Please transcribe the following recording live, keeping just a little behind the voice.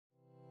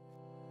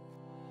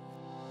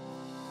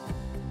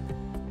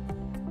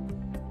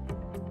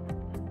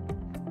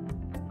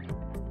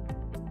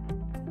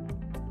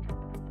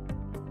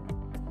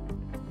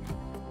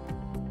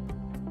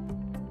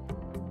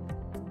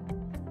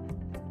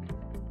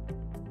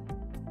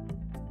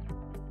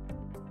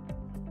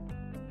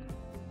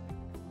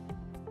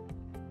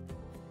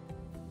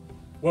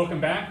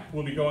Welcome back.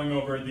 We'll be going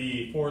over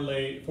the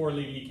four-lead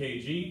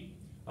EKG,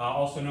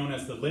 also known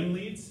as the limb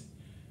leads.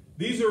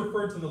 These are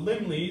referred to the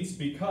limb leads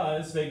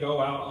because they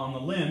go out on the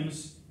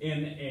limbs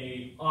in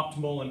an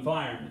optimal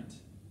environment.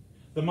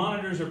 The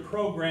monitors are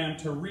programmed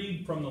to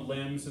read from the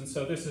limbs, and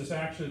so this is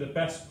actually the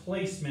best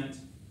placement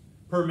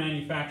per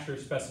manufacturer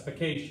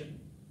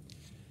specification.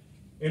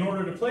 In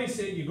order to place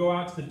it, you go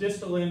out to the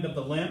distal end of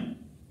the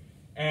limb,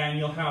 and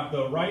you'll have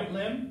the right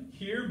limb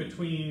here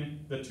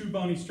between the two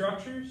bony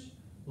structures,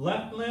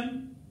 left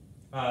limb,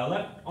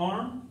 left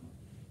arm,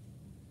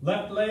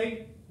 left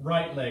leg,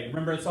 right leg.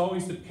 Remember, it's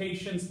always the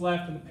patient's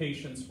left and the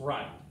patient's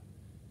right.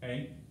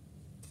 Okay?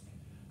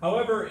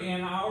 However,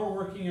 in our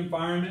working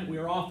environment, we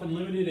are often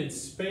limited in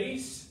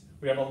space.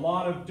 We have a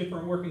lot of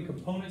different working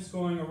components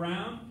going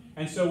around,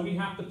 and so we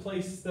have to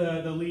place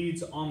the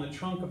leads on the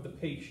trunk of the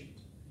patient.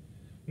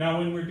 Now,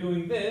 when we're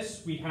doing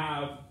this, we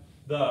have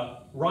the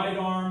right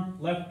arm,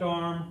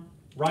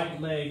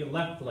 right leg,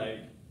 left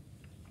leg.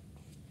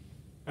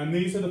 And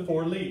these are the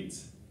four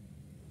leads.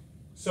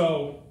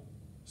 So,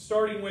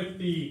 starting with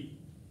the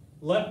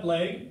left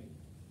leg,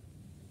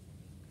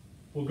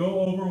 we'll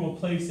go over and we'll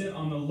place it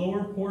on the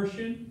lower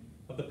portion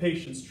of the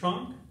patient's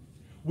trunk.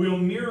 We'll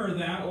mirror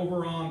that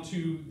over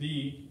onto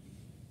the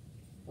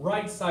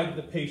right side of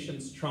the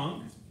patient's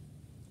trunk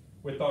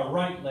with our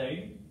right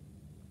leg.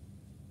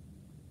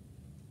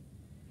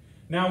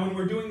 Now, when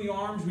we're doing the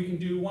arms, we can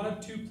do one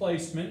of two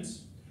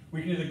placements.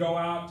 We can either go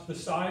out to the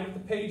side of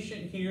the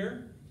patient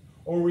here,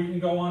 or we can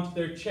go onto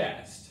their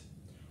chest.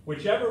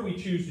 Whichever we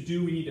choose to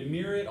do, we need to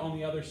mirror it on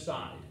the other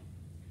side.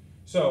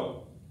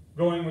 So,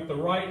 going with the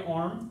right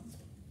arm,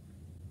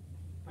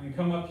 I can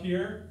come up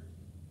here,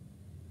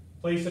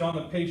 place it on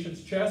the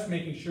patient's chest,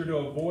 making sure to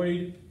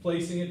avoid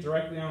placing it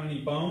directly on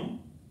any bone.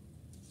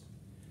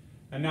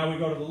 And now we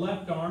go to the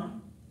left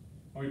arm,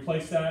 and we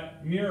place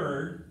that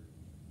mirrored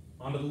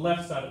onto the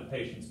left side of the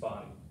patient's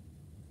body.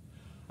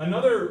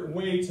 Another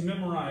way to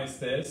memorize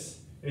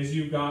this is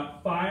you've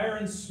got fire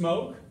and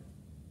smoke,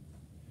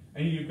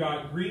 and you've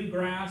got green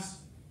grass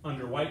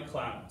under white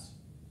clouds.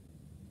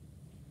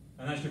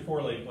 And that's your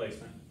four-leg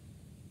placement.